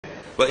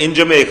But in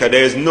Jamaica,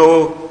 there is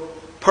no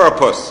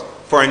purpose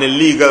for an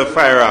illegal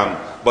firearm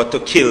but to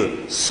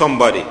kill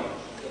somebody.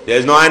 There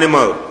is no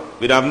animal.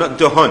 We don't have nothing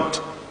to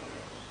hunt.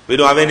 We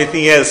don't have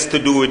anything else to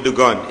do with the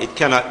gun. It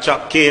cannot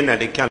chop cane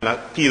and it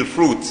cannot peel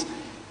fruits.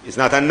 It's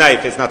not a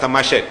knife, it's not a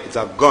machete, it's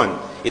a gun.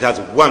 It has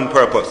one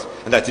purpose,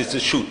 and that is to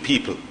shoot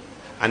people.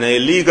 And an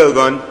illegal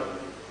gun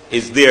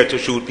is there to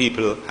shoot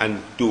people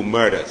and do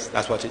murders.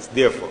 That's what it's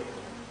there for.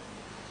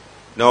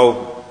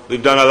 Now,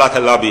 we've done a lot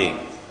of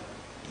lobbying.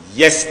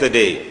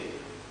 Yesterday,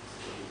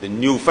 the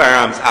new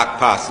Firearms Act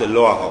passed the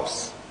lower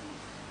house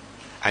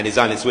and is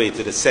on its way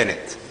to the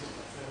Senate.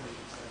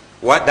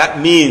 What that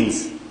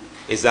means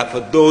is that for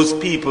those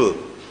people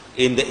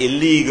in the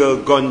illegal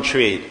gun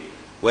trade,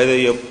 whether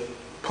you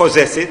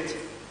possess it,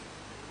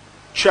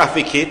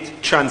 traffic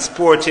it,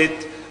 transport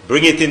it,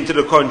 bring it into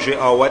the country,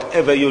 or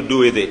whatever you do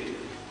with it,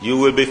 you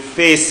will be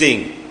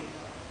facing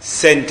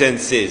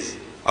sentences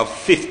of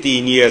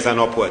 15 years and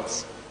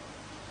upwards.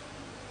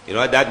 You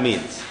know what that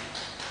means?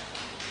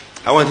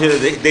 I want you to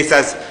know this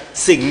has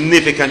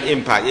significant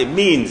impact. It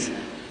means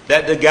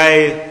that the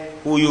guy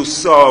who you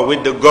saw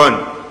with the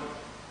gun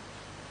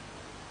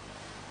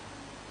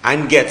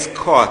and gets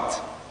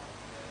caught,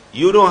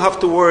 you don't have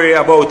to worry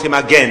about him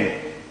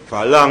again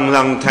for a long,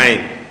 long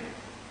time.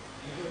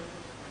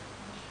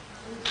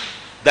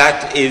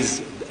 That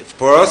is,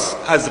 for us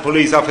as the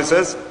police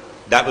officers,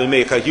 that will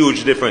make a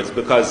huge difference,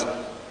 because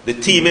the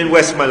team in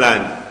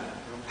Westmoreland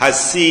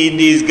has seen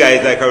these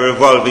guys like a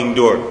revolving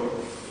door.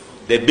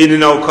 They've been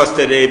in our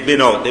custody, they've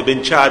been out, they've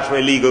been charged for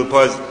illegal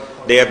pos,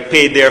 they have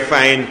paid their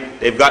fine,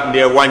 they've gotten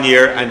their 1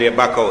 year and they're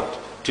back out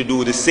to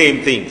do the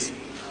same things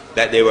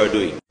that they were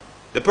doing.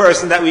 The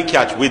person that we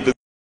catch with the